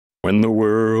When the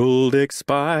world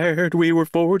expired, we were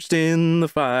forged in the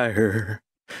fire,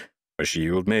 a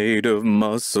shield made of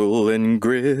muscle and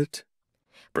grit,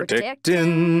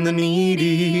 protecting the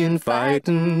needy and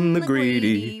fighting the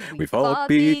greedy. We fought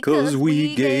because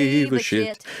we gave a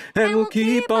shit, and we'll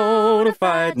keep on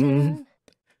a-fighting,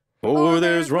 for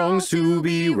there's wrongs to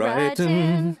be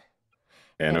rightin',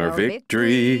 and our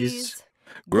victories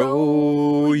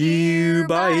grow year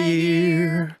by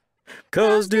year.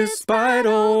 'Cause despite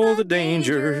all the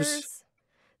dangers,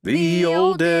 the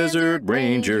old desert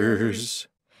rangers,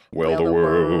 well, the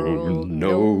world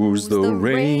knows the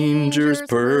rangers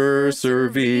persevere.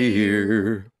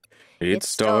 It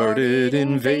started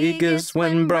in Vegas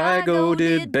when Brygo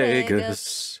did beg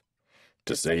us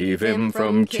to save him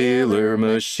from killer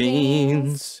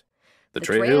machines. The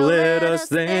trail led us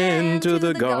then to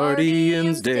the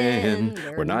Guardian's Den,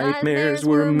 where nightmares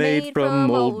were made from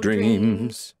old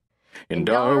dreams. In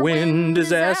Darwin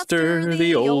disaster,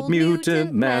 the old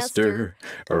mutant master,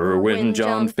 Irwin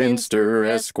John Finster,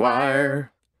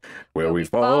 Esquire, well, we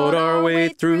fought our way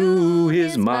through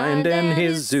his mind and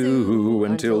his zoo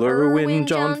until Irwin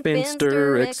John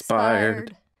Finster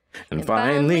expired. And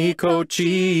finally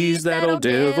Cochise, that old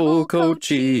devil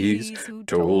Cochise,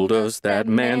 told us that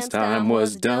man's time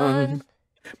was done.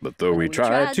 But though he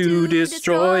tried to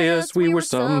destroy us, we were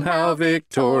somehow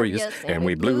victorious, and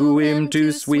we blew him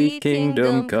to sweet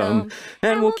kingdom come.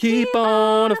 And we'll keep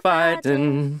on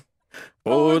a-fightin',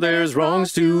 for there's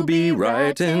wrongs to be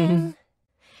rightin',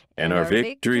 and our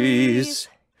victories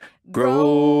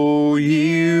grow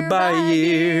year by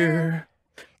year.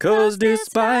 'Cause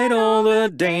despite all the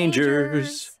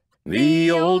dangers, the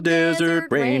old desert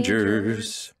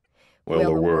rangers, well,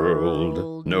 the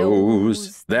world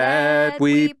knows that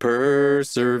we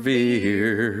persevere.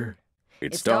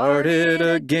 It started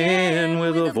again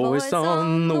with a voice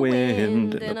on the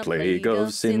wind and a plague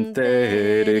of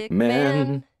synthetic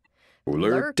men who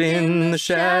lurked in the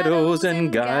shadows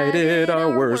and guided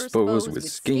our worst foes with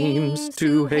schemes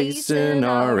to hasten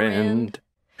our end.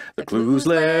 The clues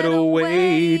led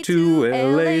away to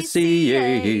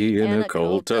LACA in a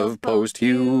cult of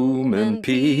post-human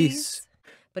peace.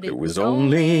 But it was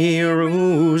only a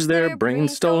ruse, their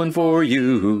brains stolen for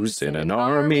use in an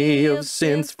army of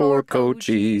synths for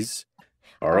Cochise.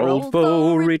 Our old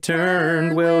foe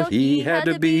returned, well, he had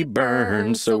to be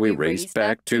burned, so we raced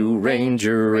back to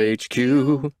Ranger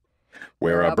HQ,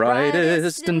 where our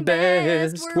brightest and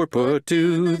best were put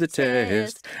to the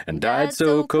test and died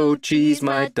so Cochise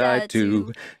might die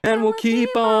too. And we'll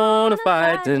keep on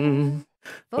a-fightin',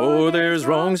 for there's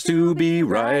wrongs to be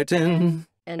rightin',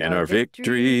 and our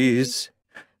victories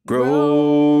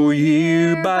grow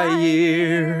year by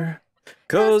year.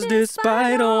 'Cause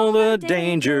despite all the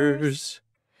dangers,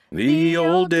 the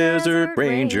old desert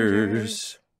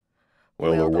rangers,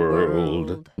 well, the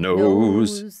world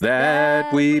knows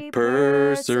that we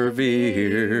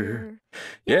persevere.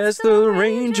 Yes, the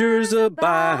rangers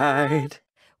abide,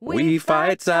 we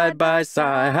fight side by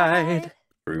side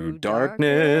through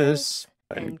darkness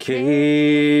and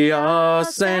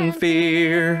chaos and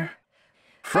fear.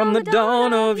 From the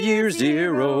dawn of year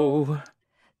zero,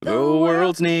 the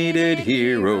world's needed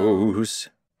heroes,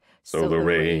 so the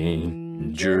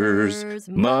rangers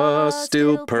must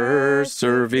still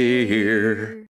persevere.